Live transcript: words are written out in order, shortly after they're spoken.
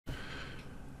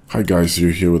Hi guys,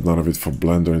 you're here with another video for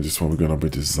Blender. In this one we're gonna be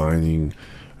designing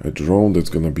a drone that's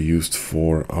gonna be used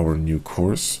for our new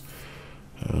course,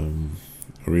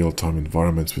 real-time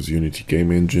environments with Unity game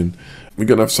engine. We're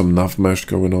gonna have some nav mesh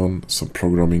going on, some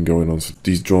programming going on, so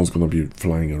these drones gonna be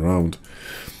flying around.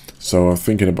 So I'm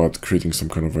thinking about creating some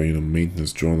kind of a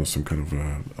maintenance drone or some kind of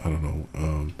a, I don't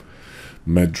know,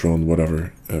 med drone,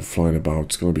 whatever, flying about.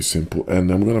 It's gonna be simple,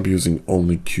 and I'm gonna be using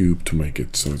only cube to make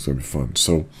it, so it's gonna be fun.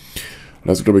 So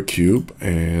let's grab a cube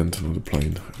and another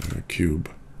plane, cube,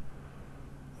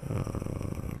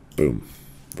 boom,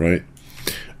 right?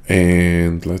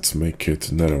 And let's make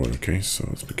it narrower, okay? So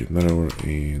let's make it narrower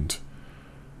and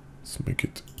let's make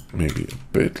it maybe a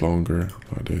bit longer,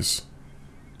 like this,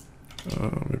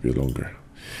 maybe longer.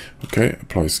 Okay,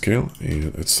 apply scale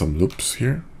and add some loops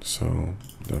here, so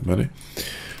that many.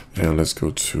 And let's go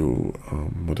to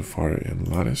modifier and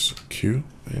lattice, Q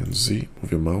and Z,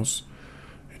 move your mouse.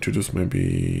 Introduce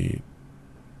maybe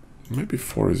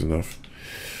 4 is enough.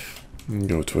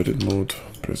 Go to edit mode,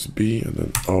 press B and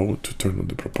then O to turn on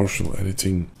the proportional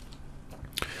editing,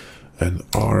 and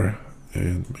R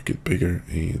and make it bigger,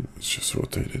 and let's just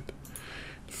rotate it.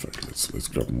 In fact, let's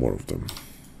grab more of them.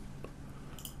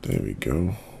 There we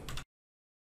go.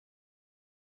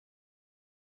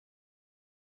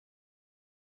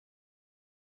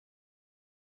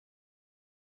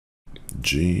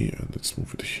 G, and let's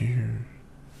move it here.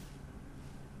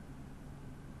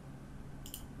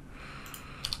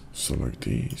 Select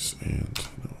these and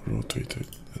rotate it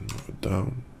and move it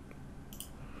down.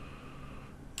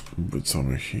 Move it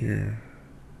somewhere here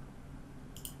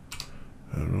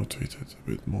and rotate it a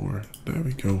bit more. There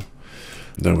we go.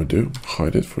 Then we do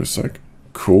hide it for a sec.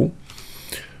 Cool.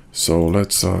 So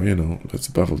let's let's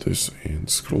bevel this and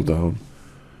scroll down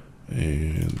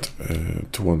and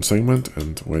to one segment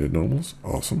and weighted normals.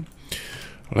 Awesome.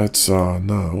 Let's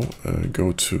now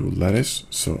go to lattice.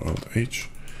 So Alt H.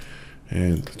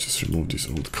 And let's just remove these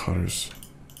old colors.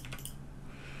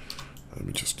 Let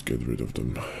me just get rid of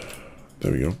them.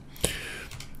 There we go.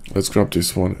 Let's grab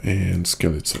this one and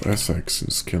scale it. So SX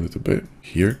and scale it a bit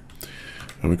here.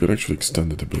 And we could actually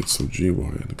extend it a bit. So GY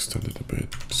and extend it a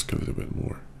bit. Scale it a bit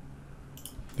more.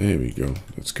 There we go.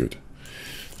 That's good.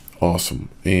 Awesome.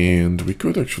 And we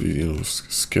could actually,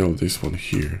 scale this one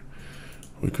here.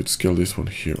 We could scale this one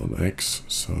here on X.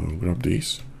 So grab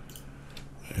these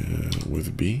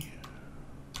with B.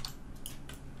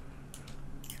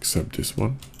 Except this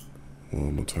one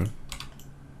more time.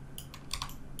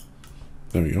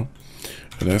 There we go.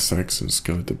 And SX and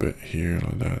scale it a bit here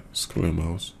like that. Scroll your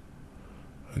mouse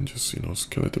and just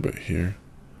scale it a bit here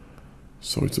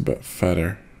so it's a bit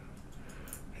fatter.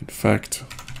 In fact,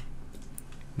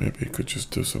 maybe I could just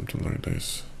do something like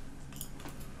this.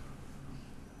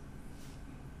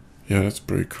 Yeah, that's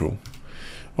pretty cool.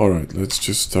 Alright, let's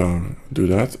just do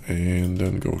that and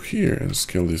then go here and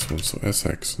scale this one. So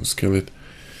SX and scale it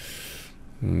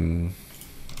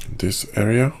this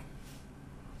area.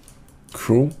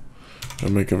 Cool.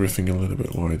 And make everything a little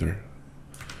bit wider.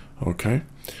 Okay,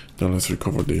 now let's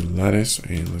recover the lattice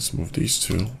and let's move these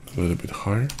two a little bit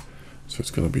higher, so it's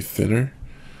gonna be thinner.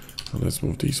 And let's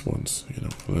move these ones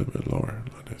a little bit lower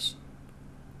like this.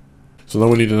 So now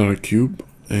we need another cube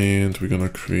and we're gonna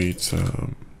create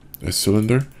a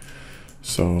cylinder.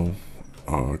 So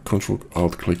Control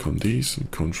Alt click on these and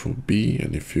Control B,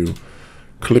 and if you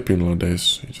clip in like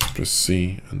this, you just press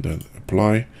C and then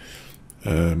apply.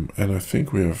 And I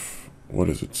think we have, what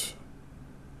is it?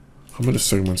 How many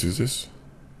segments is this?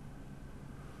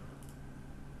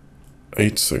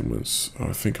 8 segments.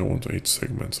 I think I want 8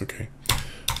 segments. Okay.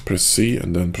 Press C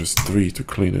and then press 3 to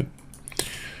clean it.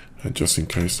 And just in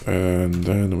case. And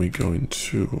then we go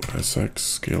into SX,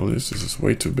 scale this. This is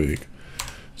way too big.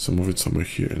 So move it somewhere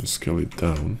here and scale it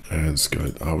down and scale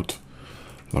it out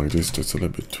like this. That's a little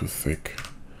bit too thick.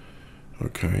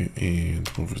 Okay, and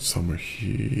move it somewhere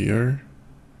here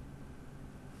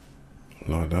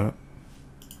like that.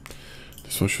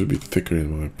 This one should be thicker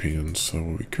in my opinion. So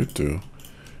what we could do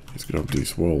is grab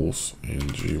these walls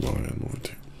and GY and move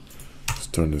it. Let's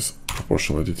turn this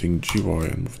proportional editing GY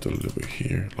and move it a little bit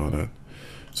here like that.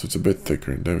 So it's a bit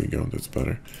thicker. There we go. That's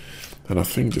better. And I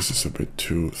think this is a bit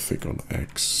too thick on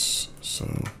X.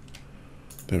 So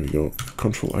there we go.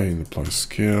 Control A and apply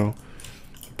scale.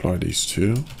 Apply these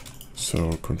two.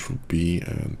 So Control B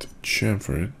and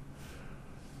chamfer it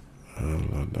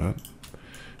like that.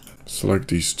 Select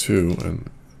these two and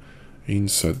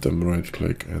inset them, right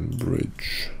click and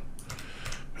bridge.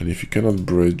 And if you cannot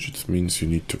bridge, it means you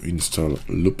need to install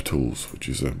Loop Tools, which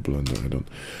is a Blender add-on.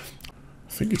 I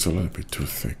think it's a little bit too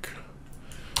thick.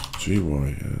 GY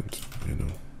and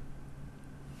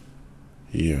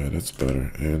Yeah, that's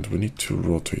better. And we need to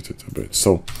rotate it a bit.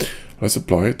 So let's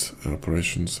apply it,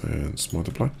 operations and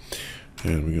multiply.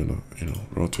 And we're gonna,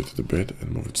 rotate it a bit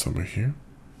and move it somewhere here.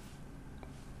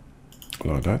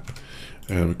 Like that.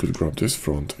 And we could grab this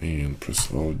front and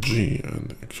press Alt G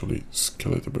and actually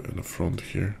scale it a bit in the front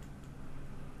here.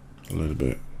 A little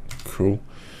bit. Cool.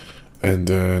 And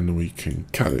then we can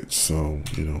cut it. So,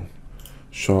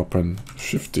 sharpen,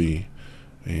 Shift D,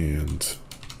 and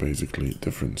basically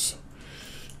difference.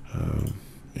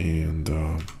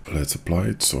 Let's apply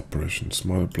it. So operations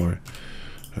multiply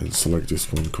and select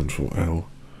this one, Control L,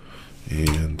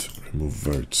 and remove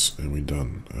verts, and we're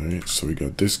done. All right, so we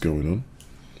got this going on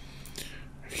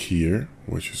here,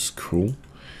 which is cool,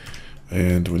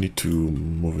 and we need to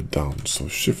move it down. So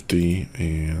Shift D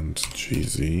and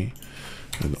GZ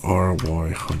and RY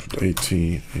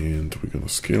 180, and we're gonna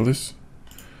scale this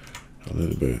a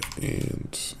little bit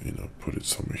and put it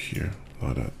somewhere here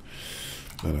like that.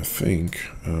 And I think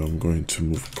I'm going to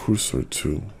move cursor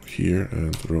to here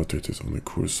and rotate it on the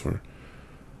cursor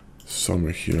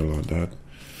somewhere here like that,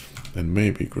 and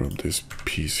maybe grab this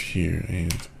piece here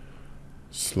and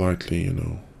slightly,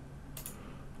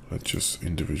 let's just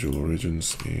individual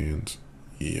origins and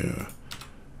yeah,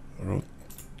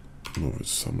 move it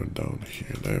somewhere down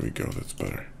here. There we go, that's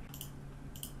better.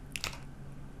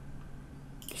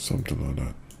 Something like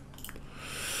that.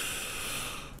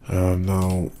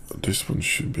 Now this one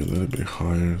should be a little bit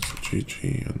higher, so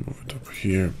GG, and move it up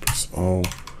here, press all.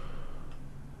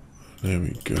 There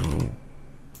we go.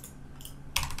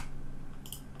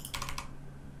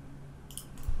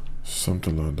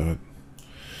 Something like that.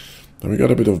 Now we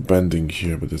got a bit of bending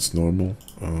here, but it's normal.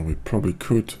 We probably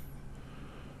could,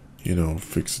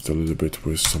 fix it a little bit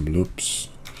with some loops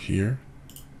here.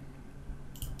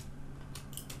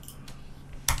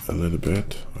 A little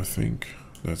bit, I think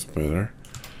that's better.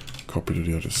 Copy to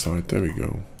the other side. There we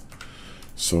go.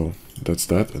 So that's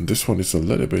that. And this one is a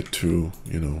little bit too,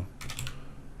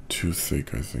 too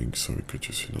thick, I think. So we could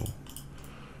just,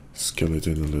 scale it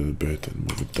in a little bit and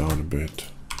move it down a bit.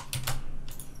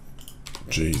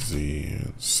 JZ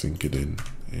and sink it in,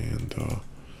 and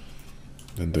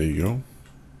there you go.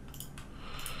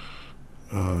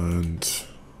 And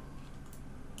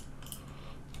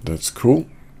that's cool.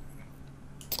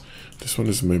 This one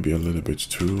is maybe a little bit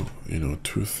too,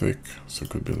 too thick, so it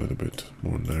could be a little bit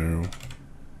more narrow.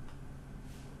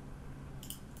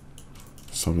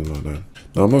 Something like that.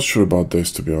 Now I'm not sure about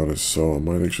this, to be honest, so I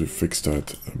might actually fix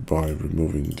that by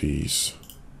removing these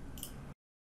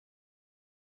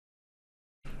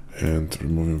and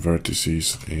removing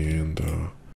vertices, and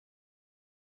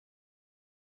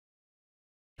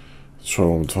try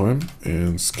one more time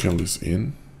and scale this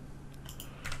in.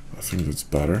 I think that's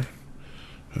better.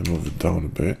 And move it down a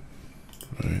bit,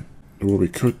 right? What we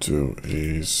could do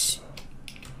is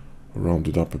round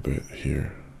it up a bit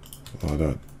here, like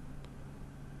that.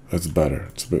 That's better.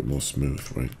 It's a bit more smooth,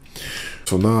 right?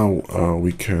 So now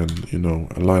we can,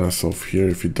 align ourselves here.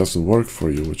 If it doesn't work for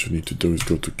you, what you need to do is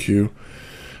go to Q,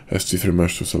 ST3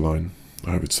 mesh tools align.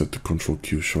 I have it set to Control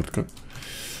Q shortcut.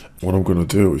 What I'm gonna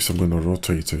do is I'm gonna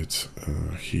rotate it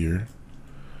here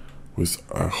with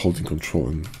holding Control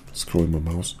and scrolling my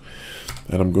mouse,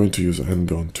 and I'm going to use end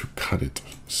gun to cut it.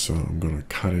 So I'm gonna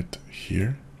cut it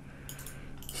here.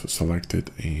 So select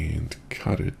it and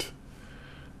cut it,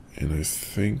 and I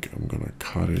think I'm gonna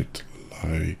cut it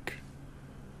like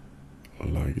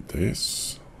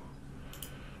this,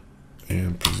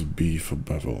 and press B for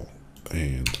bevel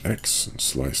and X and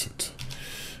slice it.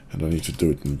 And I need to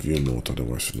do it in view mode,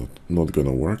 otherwise it's not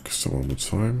gonna work. So one more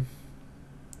time.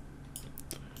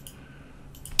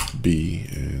 B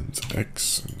and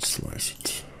X and slice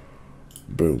it.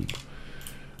 Boom.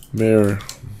 Mirror,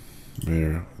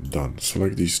 done.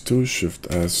 Select these two, Shift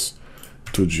S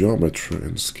to geometry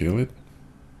and scale it.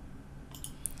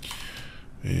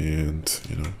 And,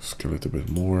 scale it a bit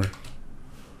more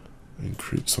and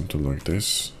create something like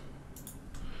this,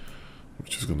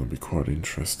 which is gonna be quite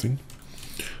interesting.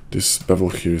 This bevel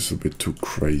here is a bit too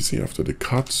crazy after the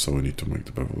cut, so I need to make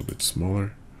the bevel a bit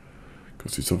smaller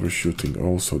because it's overshooting.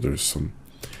 Also, there's some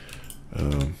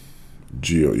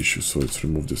geo issues, so let's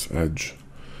remove this edge,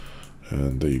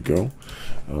 and there you go.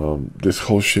 This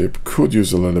whole shape could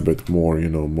use a little bit more,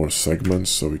 more segments,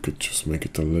 so we could just make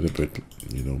it a little bit,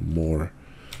 more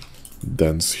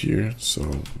dense here.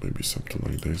 So maybe something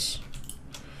like this.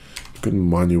 You could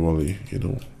manually,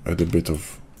 add a bit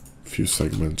of few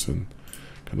segments and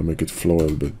kind of make it flow a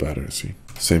little bit better. See,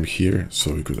 same here.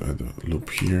 So we could add a loop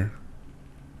here,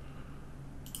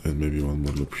 and maybe one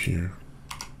more loop here.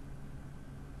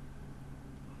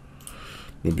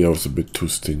 Maybe I was a bit too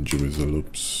stingy with the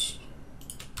loops.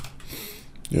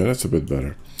 Yeah, that's a bit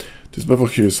better. This bevel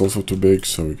here is also too big,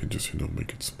 so we can just, you know,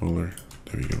 make it smaller.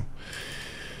 There we go.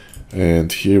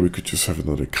 And here we could just have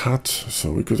another cut.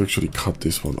 So we could actually cut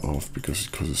this one off because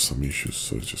it causes some issues.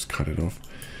 So just cut it off.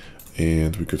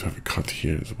 And we could have a cut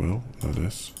here as well, like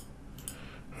this.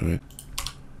 Right.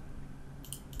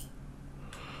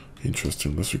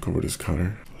 Interesting. Let's recover this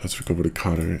cutter. Let's recover the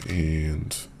cutter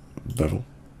and bevel.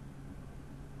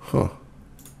 Huh.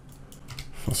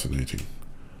 Fascinating.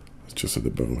 Let's just add the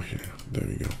bevel here. There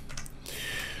we go.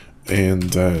 And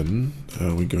then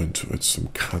we're going to add some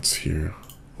cuts here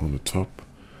on the top.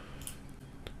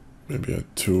 Maybe add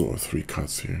 2 or 3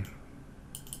 cuts here.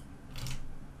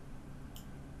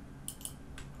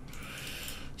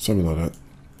 Something like that.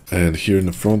 And here in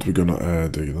the front we're gonna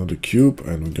add another cube,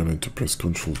 and we're going to press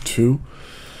Ctrl 2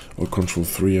 or Ctrl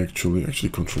 3 actually. Actually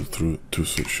Ctrl 2,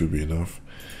 so it should be enough.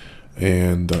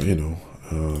 And you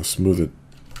know, smooth it.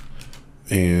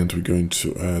 And we're going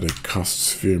to add a cast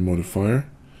sphere modifier.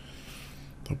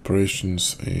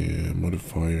 Operations and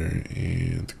modifier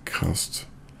and cast.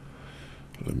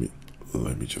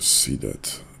 Let me just see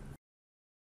that.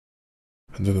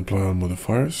 And then apply all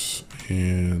modifiers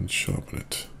and sharpen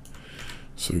it.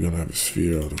 So we're gonna have a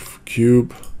sphere out of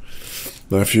cube.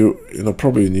 Now if you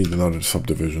probably need another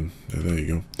subdivision. Yeah, there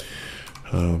you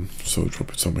go. So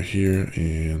drop it somewhere here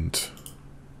and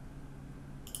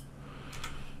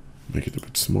make it a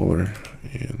bit smaller,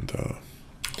 and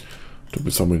drop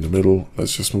it somewhere in the middle.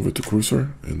 Let's just move it to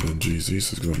cursor, and then GZ,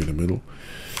 so it's gonna be in the middle,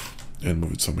 and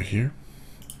move it somewhere here,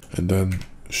 and then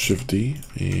Shift D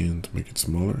and make it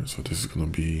smaller. So this is gonna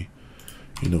be,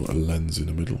 you know, a lens in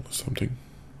the middle or something,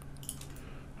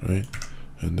 right?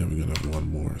 And then we're gonna have one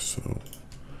more. So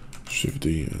Shift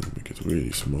D and make it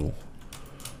really small,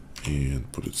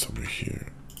 and put it somewhere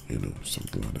here, you know,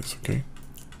 something like this. Okay,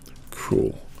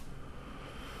 cool.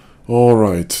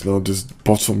 Alright, now this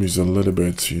bottom is a little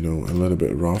bit, you know, a little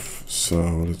bit rough, so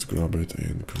let's grab it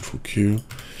and Ctrl Q.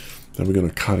 Then we're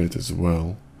gonna cut it as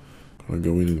well. Gonna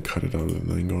go in and cut it out at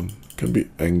an angle. It can be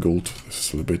angled. This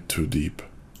is a little bit too deep.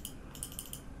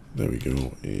 There we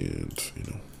go, and you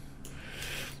know,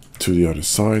 to the other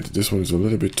side. This one is a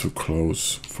little bit too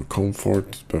close for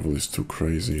comfort. Bevel is too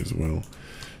crazy as well.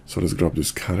 So let's grab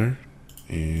this cutter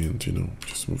and, you know,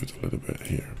 just move it a little bit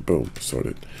here. Boom,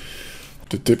 sorted.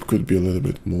 The tip could be a little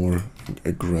bit more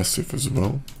aggressive as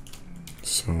well.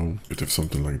 So you'd have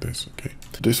something like this, okay.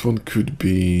 This one could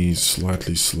be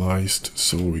slightly sliced.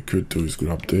 So what we could do is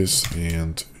grab this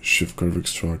and Shift Curve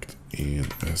Extract and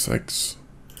SX.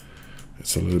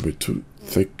 It's a little bit too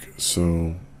thick,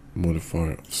 so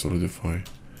modify, solidify.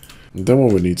 And then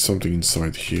what we need something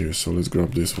inside here. So let's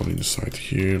grab this one inside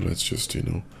here. Let's just, you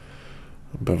know,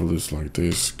 bevel this like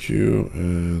this, Q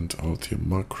and Altium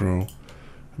macro.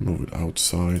 Move it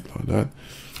outside like that.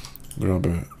 Grab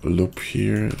a loop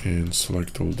here and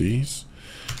select all these,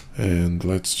 and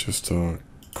let's just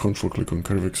control click on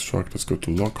curve extract. Let's go to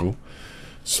local,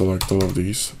 select all of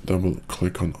these, double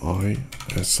click on I,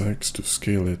 SX to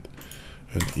scale it,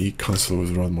 and E cancel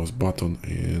with right mouse button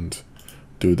and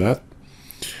do that.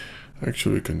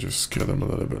 Actually we can just scale them a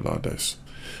little bit like this,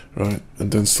 right?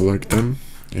 And then select them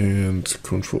and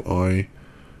Control I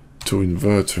to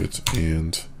invert it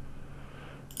and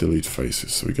delete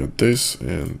faces. So we got this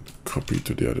and copy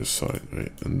to the other side,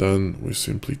 right? And then we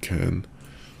simply can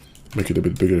make it a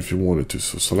bit bigger if you wanted to.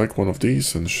 So select one of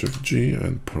these and Shift G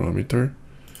and parameter,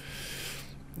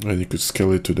 and you could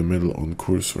scale it to the middle on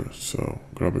cursor. So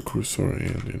grab a cursor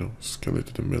and, you know, scale it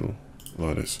to the middle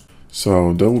like this.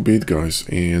 So that will be it, guys.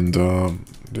 And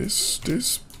this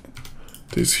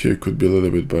here could be a little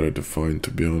bit better defined,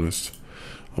 to be honest.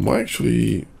 I might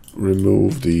actually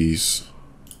remove these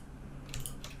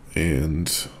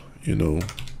and, you know,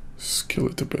 scale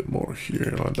it a bit more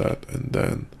here like that, and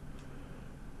then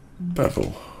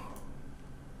bevel.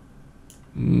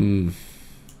 I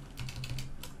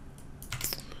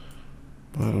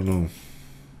don't know.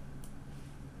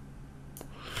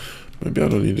 Maybe I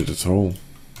don't need it at all.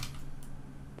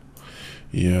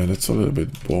 Yeah, that's a little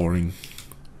bit boring.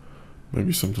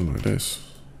 Maybe something like this.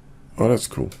 Oh, that's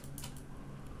cool.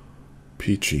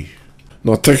 Peachy.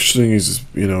 Now texturing is,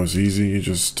 you know, is easy. You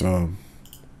just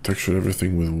texture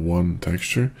everything with one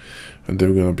texture, and then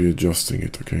we're gonna be adjusting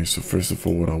it. Okay, so first of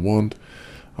all, what I want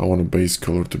a base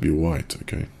color to be white.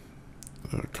 Okay,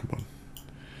 come on,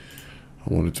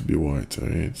 I want it to be white,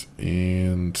 alright,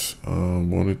 and I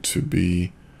want it to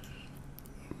be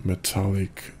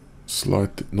metallic,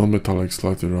 slightly non-metallic,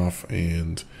 slightly rough,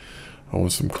 and I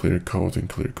want some clear coat and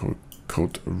clear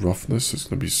coat roughness. It's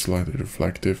gonna be slightly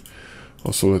reflective.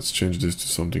 Also, let's change this to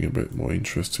something a bit more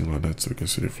interesting like that, so we can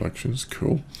see reflections.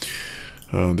 Cool.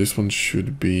 This one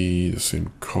should be the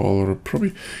same color.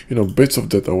 Probably, you know, bits of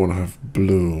that I want to have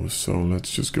blue. So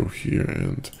let's just go here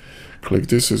and click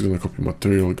this. It's going to copy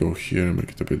material, go here and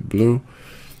make it a bit blue.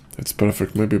 It's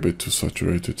perfect. Maybe a bit too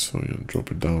saturated, so you know,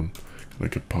 drop it down,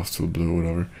 make it pastel blue,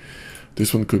 whatever.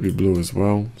 This one could be blue as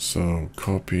well, so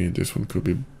copy. This one could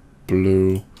be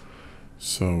blue,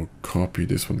 so copy.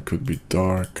 This one could be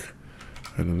dark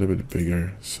and a little bit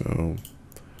bigger, so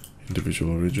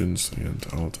individual origins and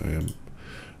Alt-AM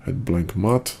at blank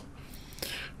matte.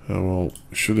 Well,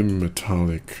 it shouldn't be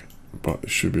metallic, but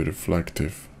it should be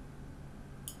reflective,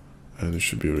 and it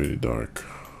should be really dark.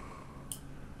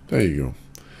 There you go.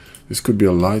 This could be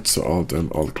a light, so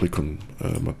Alt click on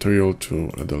material to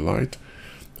add a light.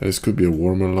 This could be a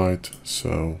warmer light,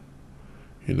 so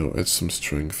you know, add some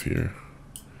strength here.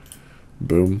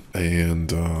 Boom.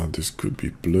 And this could be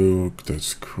blue.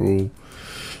 That's cool.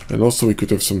 And also we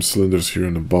could have some cylinders here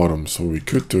in the bottom. So what we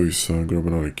could do is grab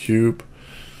another cube,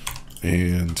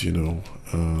 and you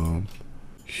know,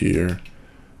 here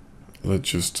let's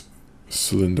just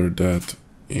cylinder that,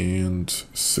 and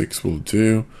 6 will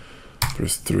do.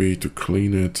 Press 3 to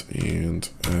clean it, and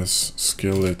S,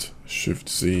 scale it, Shift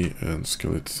Z, and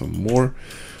scale it some more.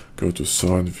 Go to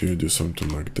side view, do something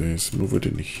like this, move it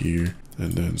in here,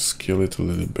 and then scale it a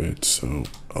little bit. So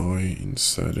I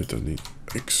inside it and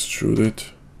extrude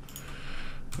it.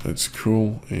 That's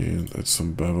cool, and add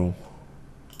some bevel.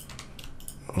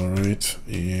 Alright,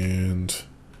 and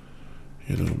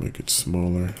you know, make it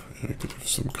smaller. I could have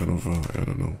some kind of I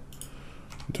don't know,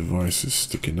 devices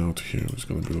sticking out here. It's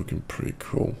gonna be looking pretty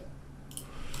cool.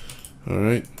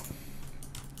 Alright,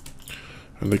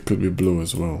 and they could be blue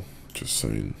as well, just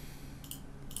saying.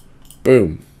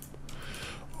 Boom.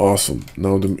 Awesome.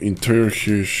 Now the interior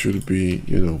here should be,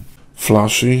 you know,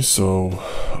 flashy, so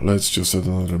let's just add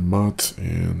another matte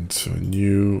and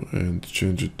new, and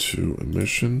change it to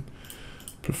emission,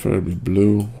 preferably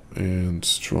blue and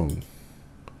strong.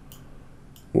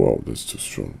 Wow, that's too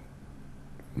strong.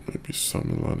 Maybe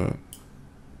something like that.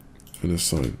 And a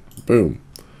sign. Boom.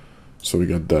 So we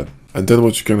got that. And then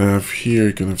what you can have here,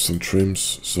 you can have some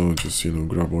trims. So just, you know,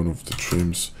 grab one of the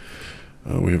trims.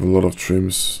 We have a lot of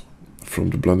trims from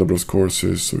the Blender Bros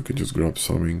courses, so we can just grab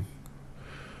something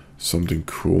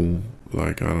cool,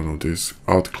 like I don't know, this.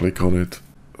 Alt click on it.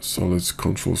 So let's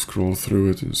control scroll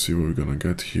through it and see what we're gonna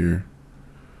get here.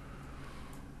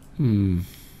 Oh,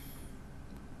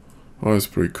 that's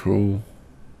pretty cool.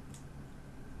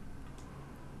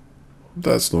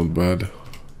 That's not bad.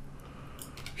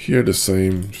 Here the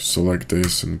same, just select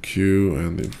this and Q,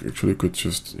 and it actually could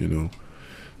just, you know,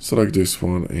 select this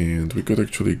one, and we could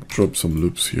actually drop some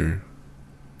loops here,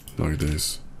 like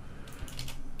this.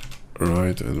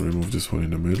 Alright, and remove this one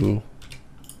in the middle.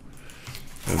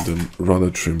 And then run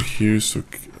a trim here, so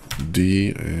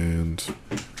D, and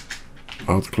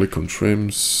Alt click on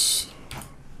trims.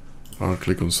 Alt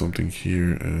click on something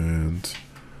here, and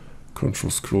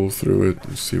control scroll through it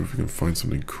and see if we can find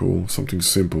something cool, something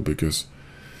simple, because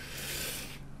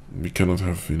we cannot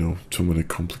have, you know, too many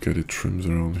complicated trims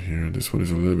around here. This one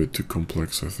is a little bit too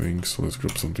complex, I think, so let's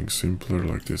grab something simpler,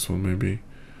 like this one maybe.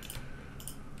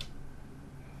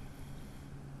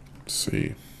 Let's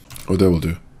see. Oh, that will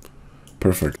do.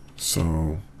 Perfect.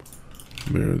 So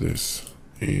mirror this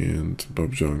and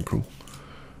Bob Jungle,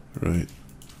 right?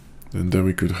 And then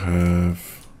we could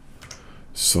have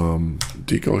some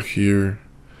decal here,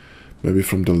 maybe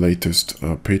from the latest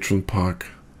Patreon pack.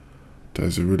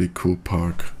 There's a really cool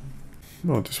pack.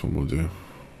 Oh, this one will do.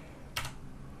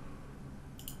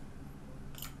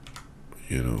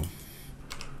 You know,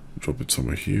 drop it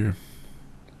somewhere here.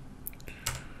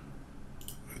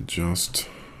 Adjust.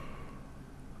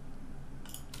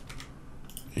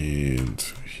 And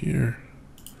here.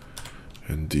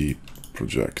 And D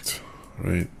project.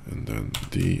 Right? And then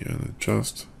D and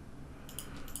adjust.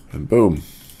 And boom.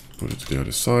 Put it to the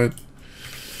other side.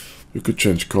 You could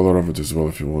change color of it as well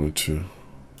if you wanted to.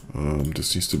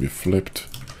 This needs to be flipped,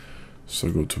 so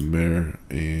go to Mirror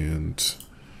and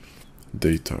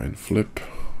Data and Flip,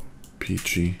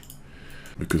 PG.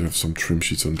 We could have some trim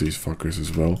sheets on these fuckers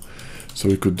as well, so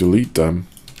we could delete them.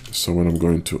 So when I'm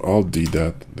going to Alt D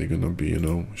that, they're gonna be, you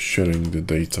know, sharing the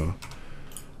data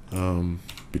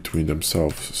between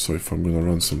themselves. So if I'm gonna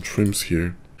run some trims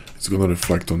here, it's gonna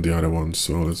reflect on the other one.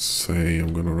 So let's say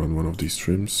I'm gonna run one of these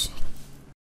trims.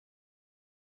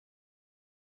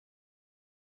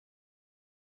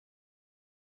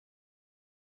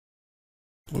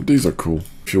 Well, these are cool.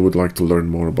 If you would like to learn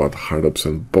more about HARDOPS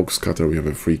and BOXCUTTER, we have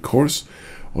a free course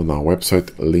on our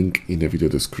website, link in the video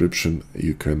description.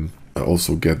 You can I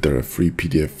also get there a free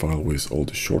PDF file with all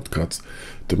the shortcuts,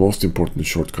 the most important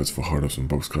shortcuts for HARDOPS and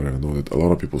BOXCUTTER. I know that a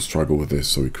lot of people struggle with this,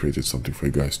 so we created something for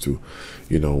you guys to,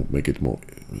 you know, make it more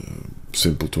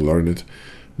simple to learn it,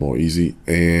 more easy.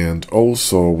 And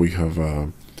also we have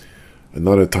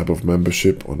another type of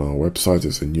membership on our website.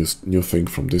 It's a new thing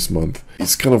from this month.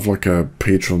 It's kind of like a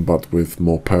Patreon but with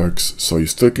more perks, so you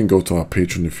still can go to our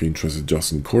Patreon if you're interested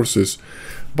just in courses,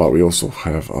 but we also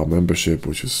have our membership,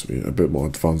 which is a bit more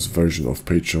advanced version of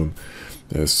Patreon.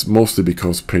 It's mostly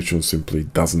because Patreon simply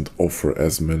doesn't offer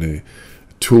as many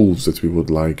tools that we would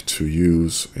like to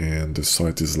use, and the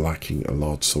site is lacking a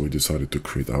lot, so we decided to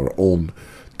create our own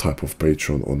type of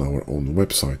Patreon on our own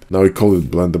website. Now we call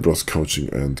it Blender Bros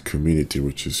Coaching and Community,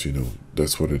 which is, you know,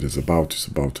 that's what it is about. It's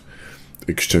about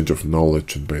exchange of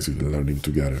knowledge and basically learning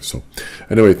together. So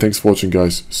anyway, thanks for watching,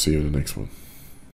 guys. See you in the next one.